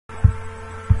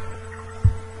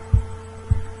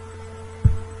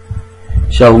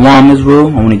Shalom Israel,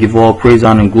 I want to give all praise,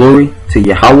 honor, and glory to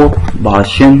Yahweh,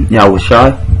 Ba'ashem,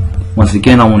 Yahushai. Once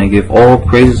again, I want to give all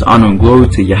praises, honor, and glory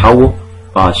to Yahweh,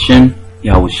 Ba'ashem,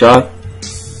 Yahushai.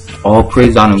 All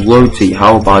praise, honor, and glory to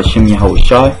Yahweh, Ba'ashem,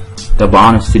 Yahushai. Double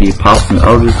honors to the apostles and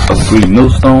elders of Great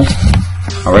Millstone.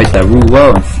 Alright, that rule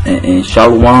well, and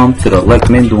shalom to the elect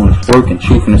men doing this work in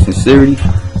truth and sincerity.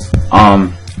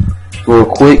 Real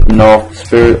quick,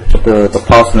 the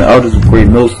apostles and elders of Great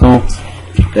Millstone,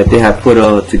 that they had put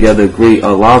together a great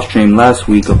live stream last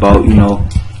week about,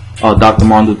 Dr.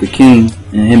 Martin Luther King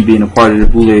and him being a part of the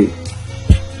Boule,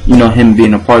 him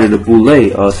being a part of the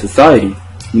Boule society.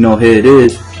 Here it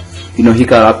is. He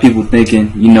got our people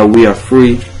thinking, we are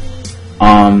free.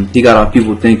 He got our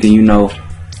people thinking,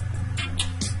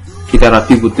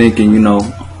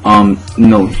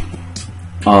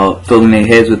 filling their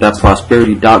heads with that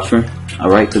prosperity doctrine.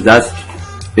 Alright, because that's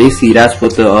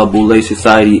what the Boule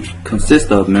society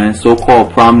consists of, man.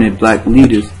 So-called prominent black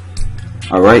leaders,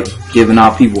 alright, giving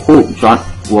our people hope.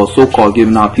 So-called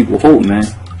giving our people hope, man.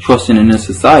 Trusting in this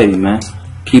society, man.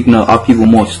 Keeping our people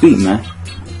more asleep, man.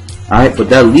 Alright, but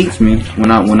that leads me,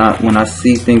 when I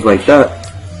see things like that,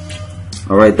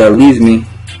 alright, that leads me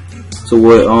to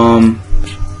what,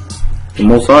 the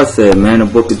Most High said, man, the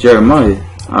book of Jeremiah.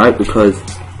 Alright, because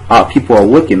our people are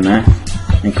wicked, man.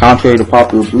 And contrary to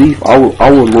popular belief,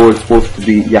 our Lord is supposed to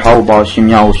be Yahweh Ba'ashem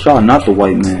Yahushua, not the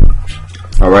white man.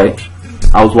 Alright?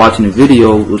 I was watching a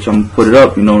video, which I'm gonna put it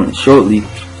up, shortly.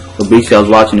 But basically I was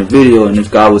watching a video and this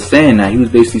guy was saying that. He was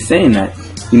basically saying that,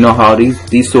 how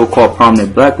these so-called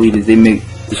prominent black leaders, they make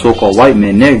the so-called white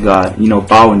man their God,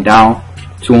 bowing down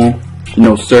to him,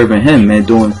 serving him, man,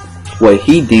 doing what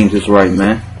he deems is right,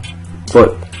 man.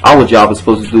 But our job is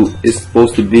supposed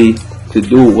to be to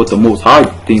do what the Most High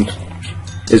deems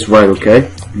is right, okay?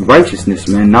 In righteousness,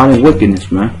 man, not in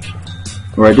wickedness, man.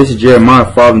 Alright, this is Jeremiah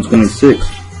 5:26.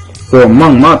 For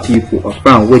among my people are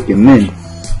found wicked men.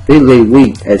 They lay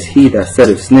wait as he that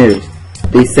setteth snares.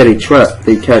 They set a trap,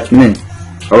 they catch men.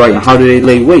 Alright, and how do they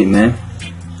lay wait, man?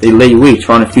 They lay wait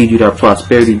trying to feed you that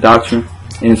prosperity doctrine.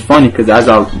 And it's funny because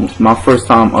my first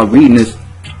time reading this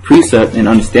precept and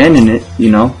understanding it,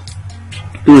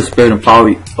 through the spirit and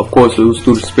power, of course it was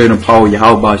through the spirit and power of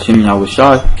Yahweh Ba'ashem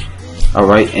Yahushai.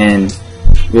 Alright, and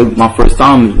really my first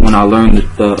time when I learned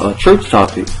the church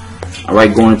topic.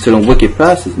 Alright, going into them wicked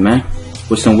passages, man.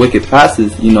 With some wicked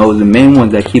passages, the main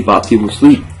ones that keep our people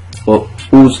asleep. But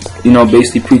who's,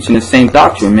 basically preaching the same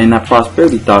doctrine, man, that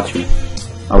prosperity doctrine.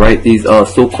 Alright, these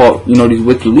so-called, these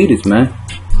wicked leaders, man.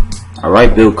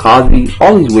 Alright, Bill Cosby,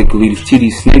 all these wicked leaders,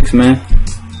 T.D. Snakes, man.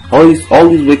 All these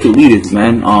wicked leaders,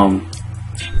 man.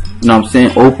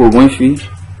 Oprah Winfrey.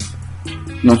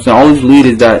 All these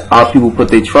leaders that our people put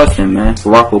their trust in, man.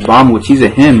 Barack Obama, which he's a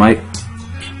Hamite.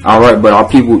 Alright, but our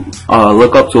people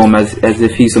look up to him as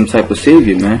if he's some type of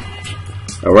savior, man.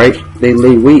 Alright, they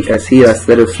lay wait as he that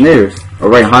set up snares.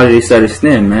 Alright, how do they set a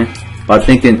snare, man? By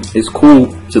thinking it's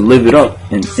cool to live it up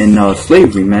in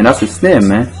slavery, man. That's a snare,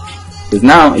 man. Because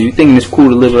now, if you're thinking it's cool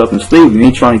to live it up in slavery, you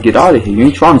ain't trying to get out of here. You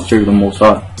ain't trying to serve the Most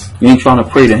High. You ain't trying to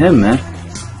pray to him, man.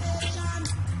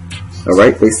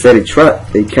 Alright, they set a trap,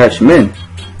 they catch men.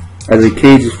 As a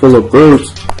cage is full of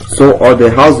birds, so are their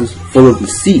houses full of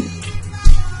deceit.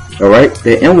 Alright,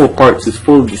 their inward parts is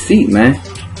full of deceit, man.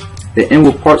 Their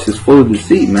inward parts is full of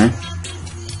deceit, man.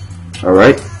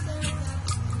 Alright.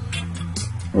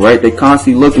 Alright, they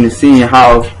constantly looking and seeing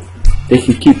how they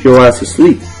can keep your ass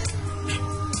asleep.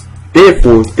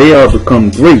 Therefore, they are become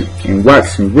great and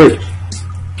waxing rich.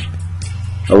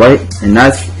 Alright, and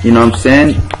that's,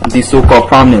 these so-called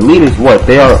prominent leaders, what?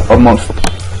 They are amongst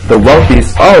the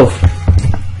wealthiest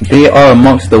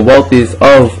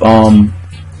of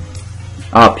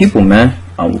our people, man.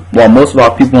 While most of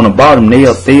our people on the bottom, they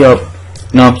up,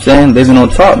 living on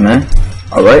top, man.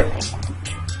 Alright.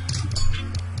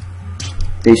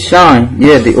 They shine,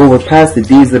 yeah, they overpass the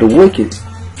deeds of the wicked.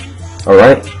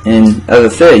 Alright, and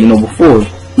as I said, before,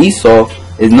 Esau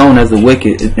is known as the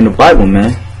wicked in the Bible,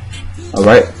 man.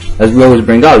 Alright, as we always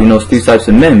bring out, it's three types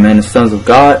of men, man. The sons of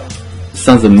God, the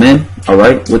sons of men,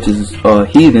 alright, which is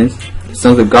heathens, the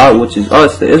sons of God, which is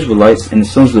us, the Israelites, and the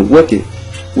sons of the wicked,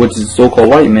 which is the so-called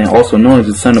white man, also known as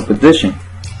the son of perdition.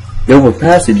 They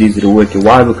overpass the deeds of the wicked.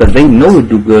 Why? Because they know to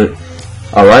do good,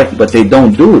 alright, but they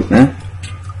don't do it, man.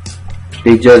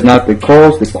 They judge not the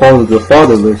cause of the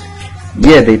fatherless.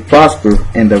 Yeah, they prosper,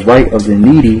 and the right of the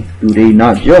needy do they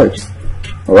not judge.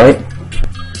 Alright?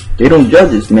 They don't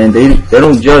judge us, man. They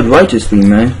don't judge righteously,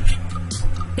 man.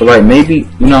 Alright, maybe,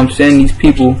 these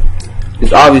people,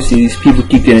 it's obviously these people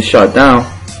keep getting shot down.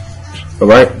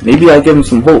 Alright, maybe I give them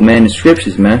some hope, man, in the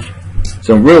scriptures, man.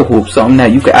 Some real hope, something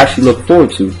that you can actually look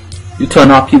forward to. You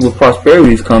telling our people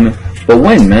prosperity is coming, but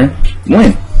when, man?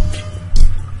 When?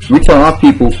 We telling our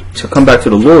people to come back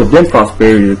to the Lord, then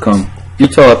prosperity to come. You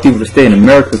tell our people to stay in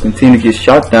America, continue to get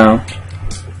shot down,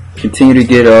 continue to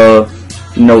get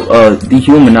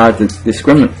dehumanized,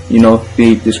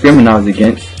 be discriminated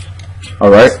against.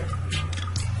 All right,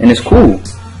 and it's cool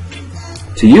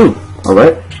to you. All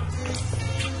right.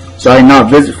 Shall I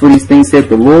not visit for these things, saith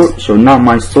the Lord? Shall not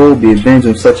my soul be avenged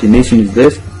on such a nation as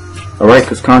this? Alright,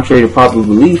 because contrary to popular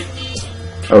belief,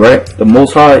 alright, the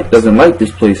Most High doesn't like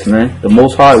this place, man. The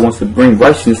Most High wants to bring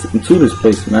righteousness into this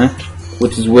place, man.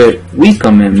 Which is where we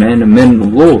come in, man. The men of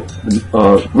the Lord,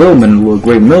 real men of the Lord,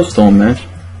 great millstone, man.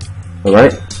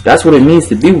 Alright, that's what it means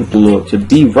to be with the Lord, to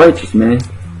be righteous, man.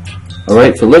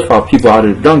 Alright, to lift our people out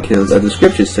of the dunghills, as the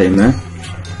scriptures say, man.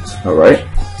 Alright.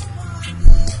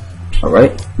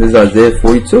 Alright, this is Isaiah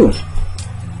 42.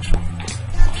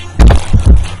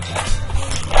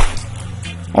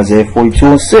 Isaiah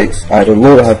 42:6. I, the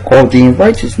Lord, have called thee in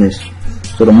righteousness.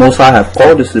 So the Most High have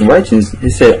called us in righteousness. He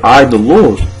said, I, the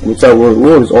Lord, which that word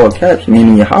Lord is all caps,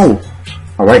 meaning Yahweh.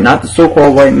 Alright, not the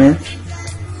so-called white man.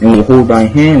 And will hold thy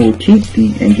hand, will keep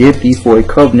thee, and give thee for a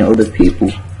covenant of the people,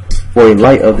 for a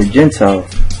light of the Gentiles,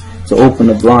 to open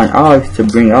the blind eyes, to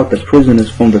bring out the prisoners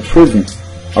from the prison.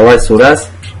 Alright, so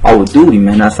that's our duty,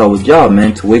 man. That's our job,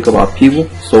 man, to wake up our people,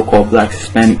 so-called blacks,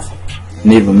 Hispanics,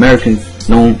 Native Americans,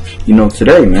 known,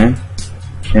 today, man,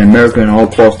 in America and all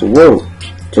across the world,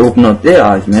 to open up their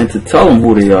eyes, man, to tell them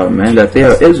who they are, man, that they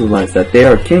are Israelites, that they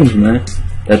are kings, man,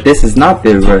 that this is not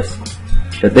their rest,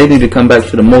 that they need to come back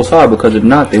to the Most High, because if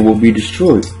not, they will be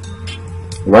destroyed,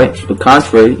 right? The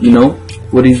contrary,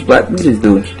 what these black leaders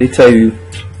do, they tell you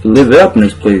to live it up in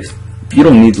this place. You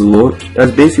don't need the Lord.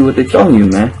 That's basically what they're telling you,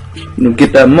 man.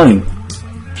 Get that money,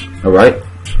 alright?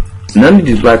 None of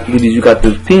these black leaders, you got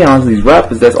these peons, these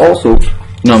rappers that's also,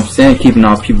 keeping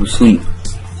our people asleep.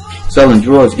 Selling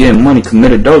drugs, getting money,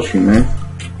 commit adultery, man.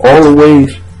 All the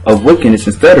ways of wickedness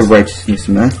instead of righteousness,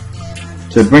 man.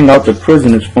 To bring out the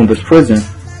prisoners from the prison,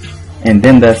 and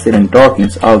them that sit in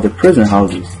darkness out of the prison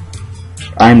houses.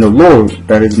 I am the Lord,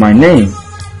 that is my name.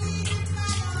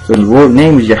 So the Lord's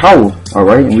name is Yahweh,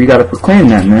 alright? And we gotta proclaim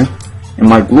that, man. And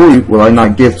my glory will I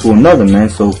not give to another, man.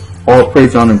 So all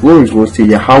praise, honor, and glory goes to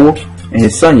Yahweh and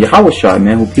his son Yahushua,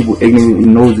 man, who people ignorantly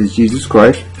knows as Jesus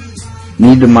Christ.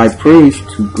 Neither my praise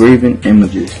to graven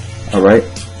images. Alright?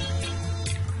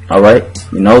 Alright?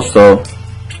 So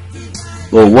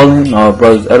Lord willing,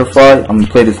 brothers edified, I'm gonna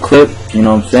play this clip,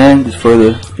 just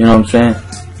further,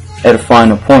 edifying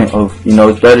the point of,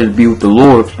 it's better to be with the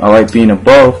Lord, alright, being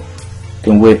above,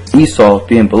 than with Esau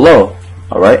being below.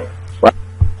 Alright?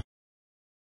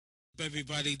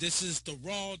 Everybody, this is the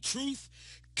raw truth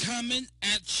coming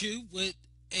at you with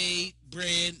a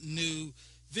brand new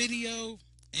video,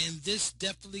 and this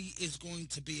definitely is going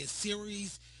to be a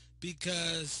series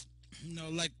because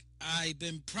like I've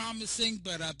been promising,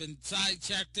 but I've been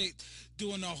sidetracked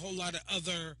doing a whole lot of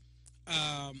other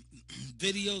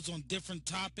videos on different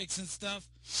topics and stuff.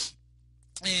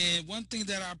 And one thing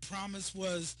that I promised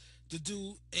was to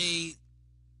do a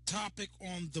topic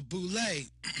on the boule.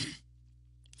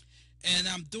 And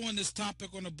I'm doing this topic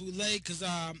on the boule because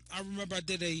I remember I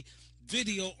did a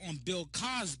video on Bill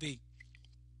Cosby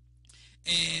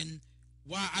and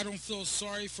why I don't feel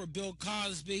sorry for Bill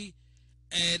Cosby,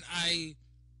 and I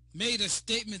made a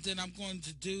statement that I'm going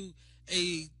to do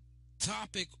a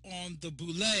topic on the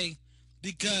boule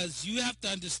because you have to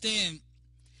understand,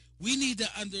 we need to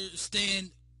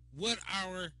understand what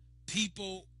our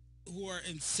people who are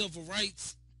in civil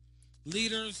rights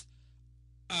leaders,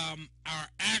 our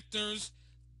actors,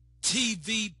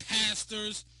 TV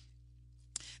pastors,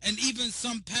 and even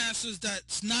some pastors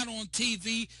that's not on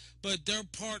TV, but they're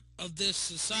part of this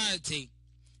society.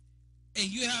 And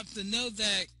you have to know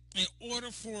that in order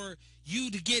for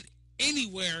you to get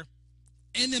anywhere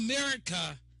in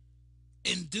America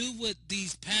and do what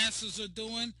these pastors are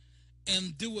doing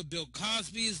and do what Bill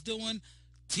Cosby is doing,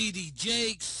 T.D.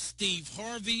 Jakes, Steve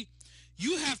Harvey,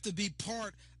 you have to be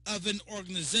part of an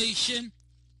organization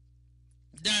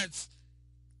that's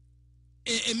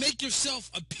and make yourself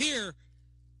appear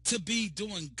to be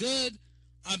doing good,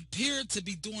 appear to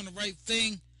be doing the right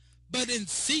thing, but in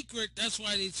secret, that's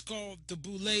why it's called the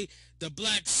boule, the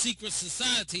Black Secret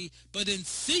Society. But in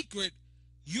secret,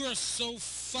 you're so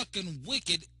fucking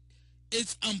wicked,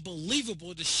 it's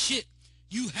unbelievable the shit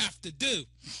you have to do.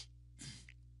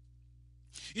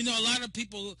 A lot of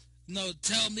people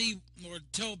tell me or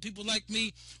tell people like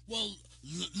me, well,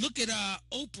 look at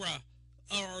Oprah.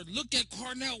 or look at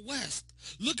Cornell West.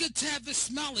 Look at Tavis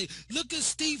Smiley. Look at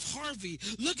Steve Harvey.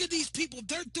 Look at these people.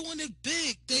 They're doing it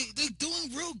big. They're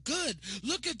doing real good.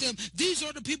 Look at them. These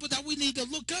are the people that we need to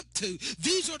look up to.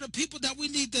 These are the people that we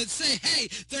need to say, hey,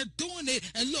 they're doing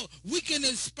it. And look, we can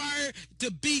inspire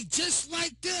to be just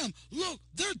like them. Look,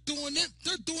 they're doing it.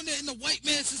 They're doing it in the white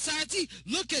man society.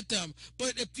 Look at them.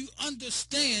 But if you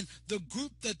understand the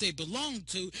group that they belong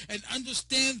to and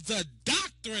understand the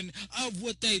doctrine of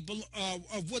what they do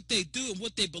and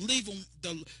what they believe in,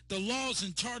 the laws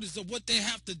and charters of what they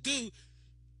have to do,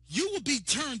 you will be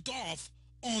turned off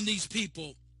on these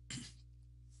people.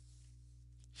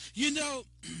 You know,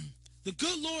 the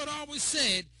good Lord always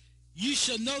said, you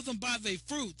shall know them by their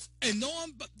fruits. And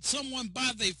knowing someone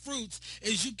by their fruits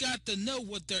is you got to know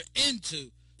what they're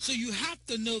into. So you have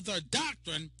to know their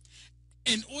doctrine.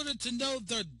 In order to know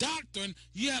their doctrine,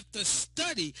 you have to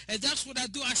study. And that's what I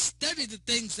do. I study the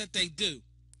things that they do.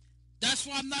 That's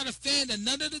why I'm not a fan of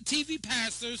none of the TV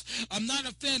pastors. I'm not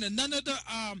a fan of none of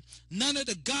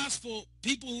the gospel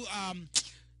people who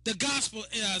the gospel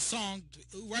song,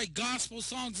 write gospel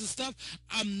songs and stuff.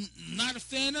 I'm not a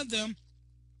fan of them.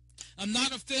 I'm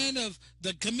not a fan of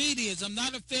the comedians. I'm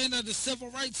not a fan of the civil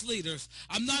rights leaders.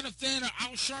 I'm not a fan of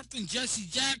Al Sharpton, Jesse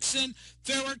Jackson,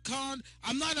 Farrakhan.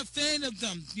 I'm not a fan of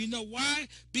them. You know why?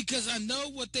 Because I know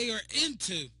what they are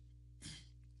into.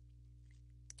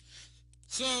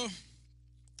 So,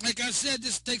 like I said,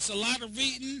 this takes a lot of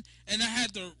reading, and I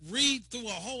had to read through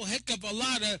a whole heck of a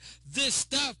lot of this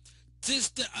stuff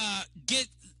just to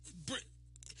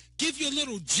give you a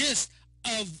little gist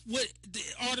of what the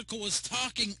article was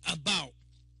talking about.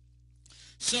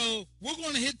 So we're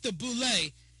going to hit the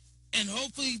boule, and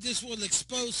hopefully this will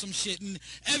expose some shit. And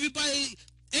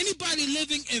anybody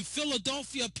living in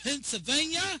Philadelphia,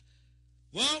 Pennsylvania,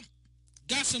 well,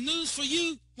 got some news for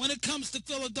you when it comes to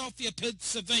Philadelphia,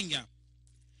 Pennsylvania.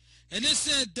 And it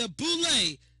said the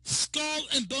Boule Skull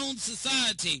and Bone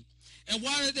Society. And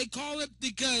why do they call it?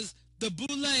 Because the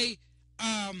Boule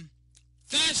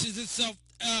fashions itself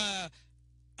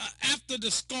after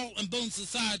the Skull and Bone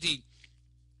Society.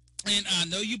 And I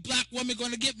know you black women are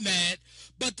going to get mad,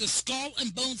 but the Skull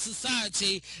and Bone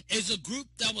Society is a group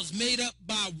that was made up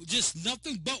by just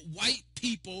nothing but white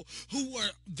people who were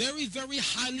very, very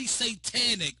highly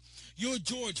satanic. Your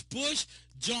George Bush,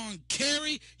 John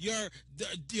Kerry, your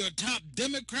top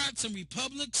Democrats and the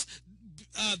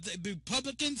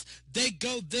Republicans, they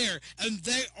go there, and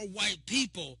they are white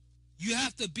people. You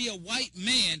have to be a white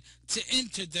man to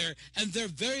enter there, and they're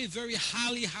very, very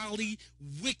highly, highly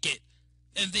wicked.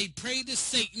 And they pray to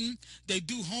Satan, they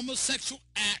do homosexual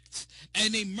acts,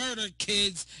 and they murder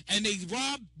kids, and they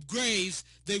rob graves.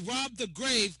 They robbed the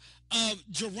grave of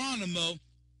Geronimo,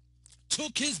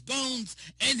 took his bones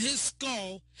and his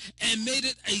skull, and made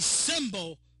it a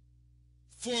symbol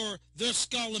for their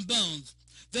skull and bones.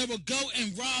 They will go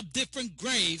and rob different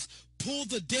graves, pull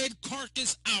the dead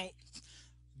carcass out,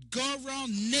 go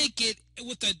around naked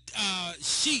with a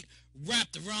sheet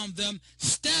wrapped around them,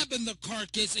 stabbing the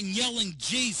carcass and yelling,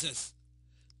 Jesus,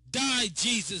 die,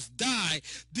 Jesus, die,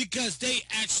 because they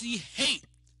actually hate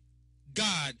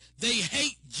God. They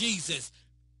hate Jesus.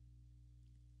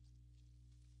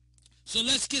 So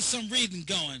let's get some reading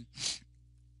going.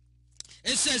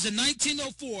 It says in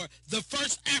 1904, the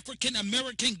first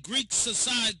African-American Greek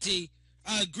society,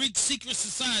 Greek secret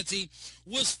society,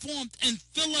 was formed in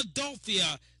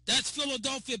Philadelphia. That's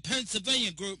Philadelphia,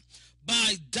 Pennsylvania group,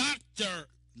 by Dr.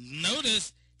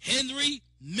 Notice Henry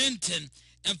Minton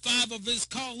and 5 of his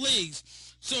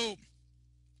colleagues. So,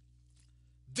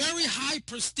 very high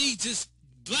prestigious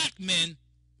black men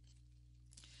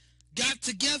got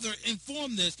together and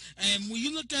formed this. And when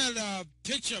you look at a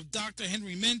picture of Dr.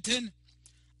 Henry Minton,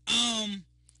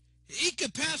 he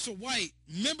could pass for white.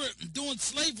 Remember, during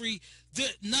slavery,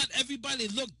 not everybody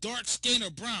looked dark skinned or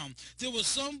brown. There was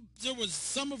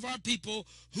some of our people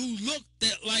who looked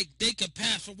like they could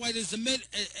pass for white. As a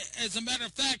matter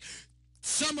of fact,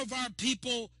 some of our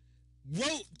people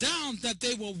wrote down that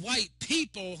they were white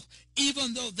people,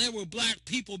 even though they were black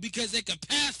people, because they could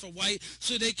pass for white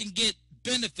so they can get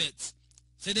benefits,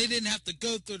 so they didn't have to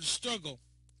go through the struggle.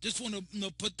 Just want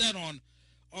to put that on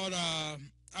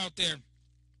out there.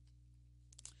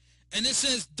 And it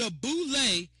says the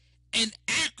Boule, an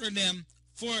acronym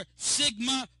for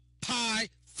Sigma Pi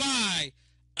Phi.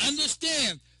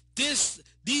 Understand this?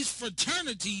 These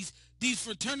fraternity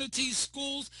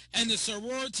schools and the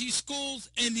sorority schools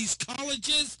and these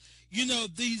colleges. You know,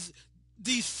 these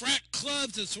these frat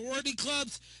clubs and sorority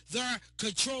clubs, they're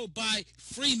controlled by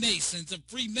Freemasons. And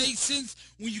Freemasons,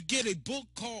 when you get a book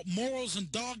called Morals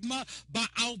and Dogma by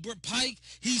Albert Pike,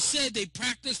 he said they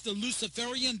practice the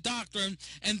Luciferian doctrine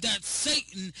and that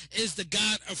Satan is the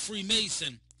god of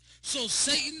Freemason. So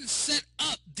Satan set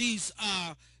up these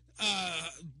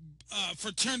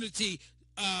fraternity,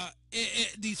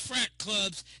 these frat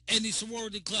clubs and these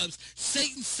sorority clubs.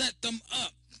 Satan set them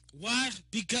up. Why?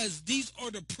 Because these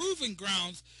are the proving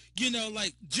grounds,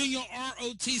 like junior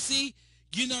ROTC,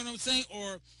 you know what I'm saying?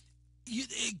 Or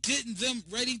getting them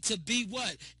ready to be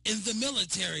what? In the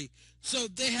military. So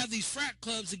they have these frat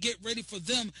clubs to get ready for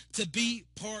them to be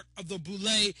part of the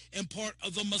Boule and part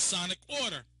of the Masonic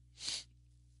order.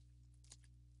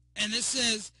 And it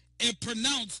says, it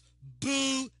pronounced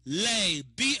Boule,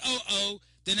 B-O-O,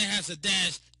 then it has a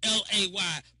dash,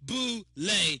 L-A-Y, Boule.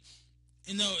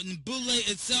 And Boule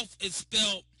itself is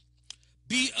spelled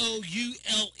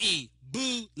B-O-U-L-E,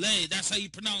 Boule, that's how you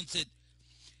pronounce it,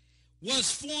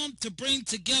 was formed to bring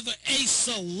together a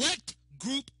select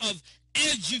group of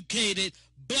educated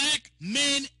black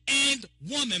men and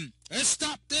women. Let's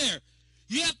stop there.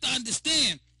 You have to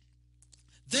understand,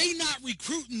 they not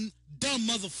recruiting dumb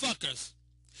motherfuckers.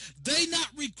 They not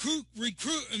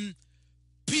recruiting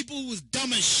people who was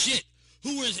dumb as shit,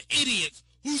 who was idiots,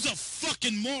 who's a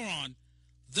fucking moron.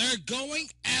 They're going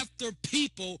after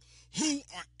people who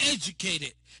are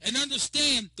educated. And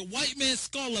understand, the white man's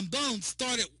skull and bones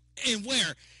started in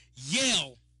where?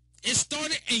 Yale. It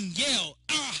started in Yale,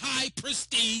 our high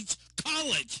prestige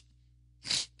college,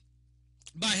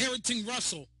 by Harrington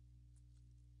Russell.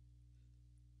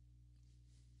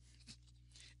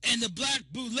 And the Black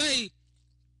Boule,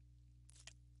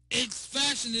 it's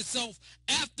fashioned itself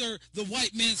after the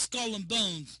white man's skull and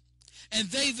bones. And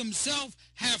they themselves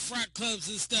have frat clubs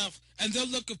and stuff, and they're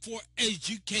looking for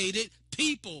educated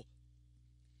people.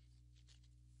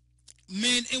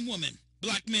 Men and women,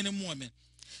 black men and women.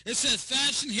 It says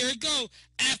fashion, here it go,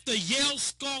 after Yale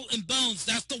skull and bones.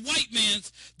 That's the white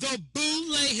man's. The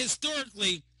Boule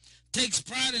historically takes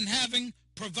pride in having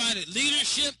provided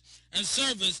leadership and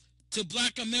service to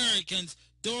black Americans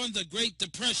during the Great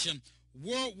Depression,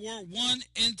 World War I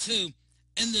and II,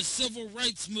 and the Civil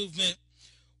Rights Movement.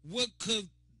 What could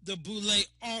the Boule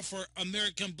offer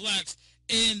American blacks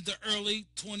in the early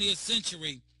 20th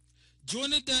century?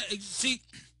 One of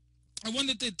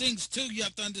the things too you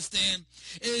have to understand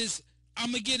is,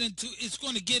 it's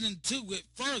going to get into it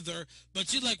further,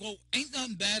 but you're like, well, ain't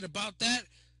nothing bad about that.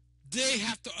 They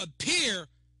have to appear,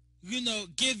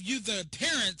 give you the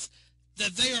appearance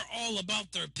that they are all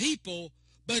about their people,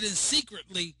 but in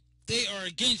secretly they are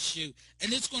against you.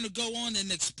 And it's going to go on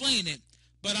and explain it.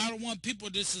 But I don't want people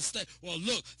just to say, well,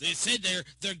 look, they said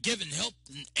they're giving help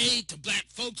and aid to black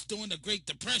folks during the Great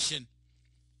Depression.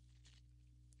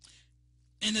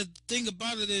 And the thing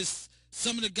about it is,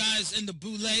 some of the guys in the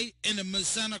Boule, in the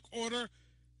Masonic order,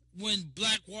 when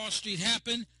Black Wall Street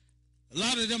happened, a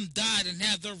lot of them died and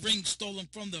had their rings stolen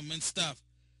from them and stuff.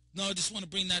 No, I just want to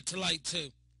bring that to light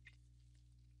too.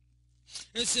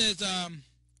 It says,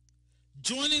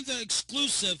 joining the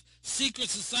exclusive secret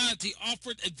society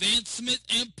offered advancement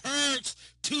and perks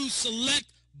to select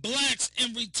blacks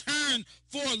in return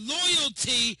for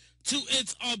loyalty to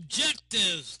its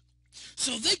objectives.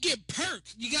 So they get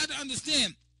perks. You got to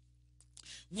understand,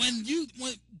 when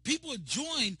people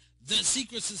join the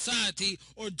secret society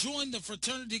or join the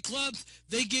fraternity clubs,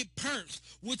 they get perks,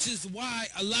 which is why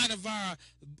a lot of our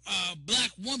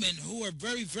black women who are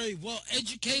very, very well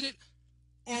educated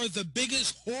are the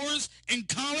biggest whores in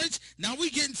college. Now we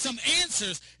getting some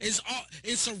answers.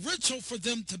 It's a ritual for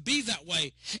them to be that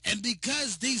way. And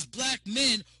because these black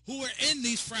men who are in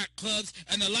these frat clubs,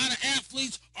 and a lot of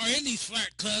athletes are in these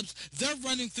frat clubs, they're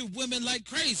running through women like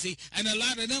crazy, and a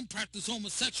lot of them practice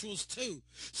homosexuals too.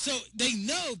 So they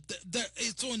know that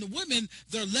it's on the women,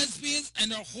 they're lesbians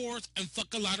and they're whores and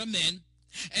fuck a lot of men.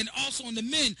 And also on the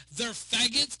men, they're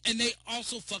faggots and they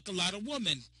also fuck a lot of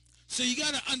women. So you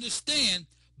got to understand,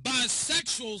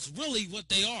 bisexuals really what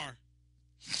they are.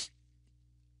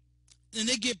 And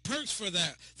they get perks for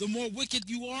that. The more wicked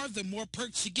you are, the more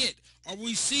perks you get. Are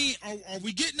we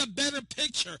getting a better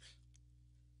picture?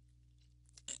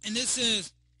 And it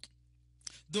says,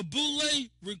 the Boule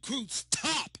recruits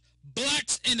top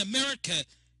blacks in America,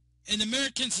 in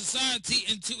American society,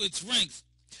 into its ranks.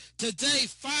 Today,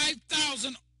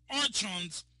 5,000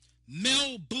 Archons,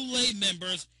 male Boule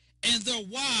members, and their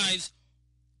wives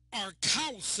are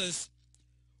Caucasus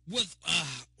with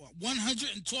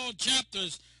 112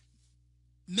 chapters,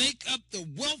 make up the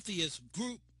wealthiest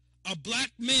group of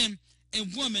black men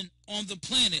and women on the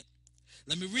planet.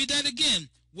 Let me read that again.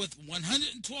 with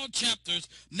 112 chapters,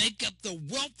 make up the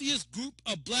wealthiest group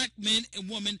of black men and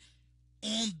women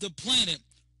on the planet.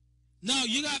 Now,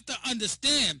 you have to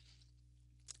understand.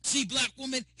 See, black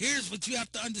women, here's what you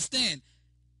have to understand.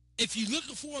 If you're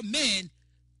looking for a man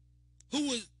who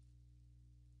was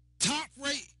top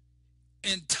rate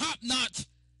and top notch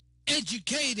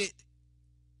educated,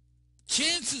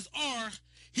 chances are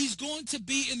he's going to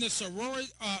be in the sorority,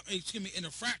 in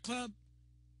the frat club,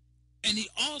 and he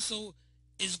also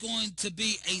is going to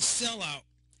be a sellout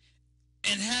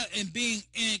and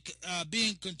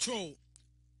being controlled.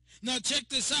 Now check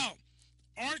this out.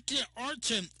 Archon,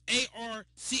 Archon,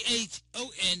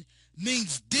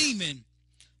 means demon,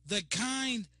 the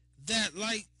kind that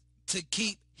like to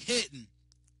keep hidden.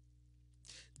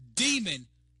 Demon.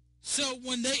 So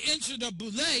when they enter the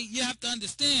boule, you have to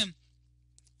understand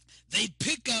they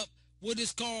pick up what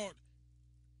is called,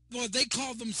 well, they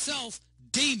call themselves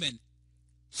demon.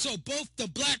 So both the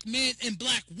black men and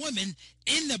black women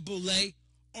in the boule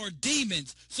are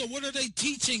demons. So what are they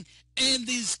teaching in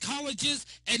these colleges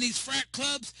and these frat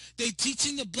clubs? They're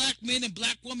teaching the black men and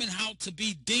black women how to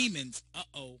be demons.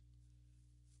 Uh-oh.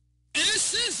 And it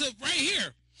says it right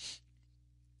here.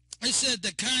 It said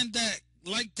the kind that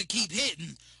like to keep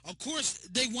hidden. Of course,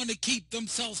 they want to keep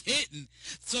themselves hidden.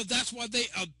 So that's why they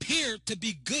appear to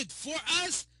be good for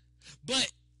us.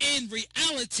 But in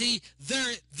reality,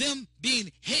 them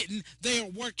being hidden, they are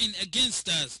working against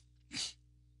us.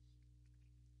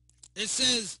 It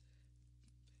says,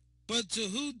 but to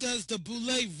who does the boule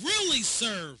really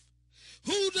serve?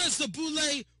 Who does the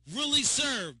boule really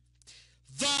serve?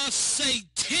 The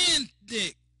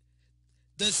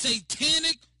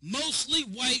satanic, mostly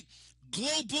white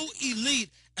global elite,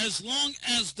 as long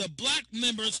as the black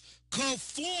members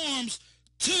conforms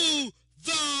to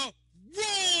the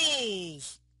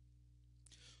rules.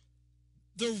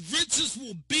 The riches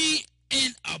will be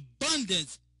in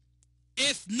abundance.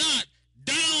 If not,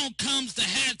 down comes the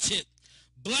hatchet.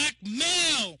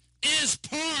 Blackmail is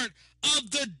part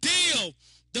of the deal.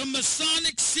 The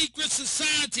Masonic secret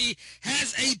society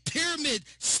has a pyramid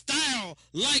style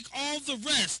like all the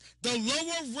rest. The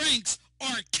lower ranks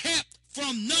are kept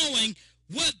from knowing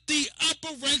what the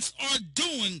upper ranks are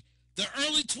doing. The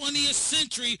early 20th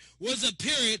century was a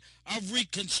period of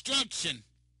reconstruction.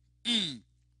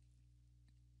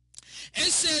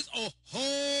 It says a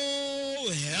whole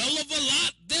hell of a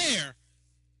lot there.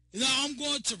 Now, I'm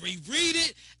going to reread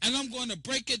it, and I'm going to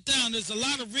break it down. There's a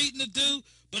lot of reading to do,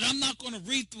 but I'm not going to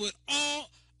read through it all.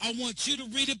 I want you to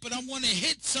read it, but I want to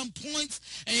hit some points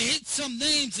and hit some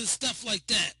names and stuff like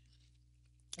that.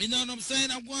 You know what I'm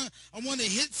saying? I want to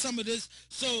hit some of this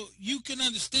so you can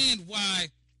understand why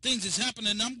things is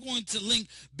happening. I'm going to link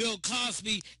Bill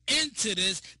Cosby into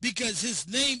this because his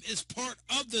name is part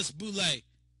of this boule.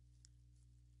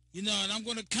 You know, and I'm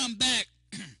going to come back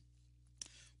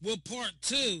with part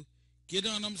 2. You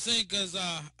know what I'm saying? Because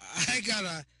I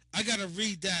gotta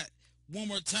read that one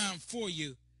more time for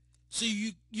you so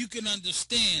you can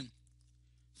understand.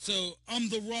 So I'm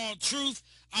the Raw Truth.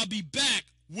 I'll be back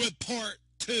with part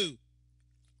 2.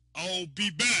 I'll be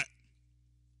back.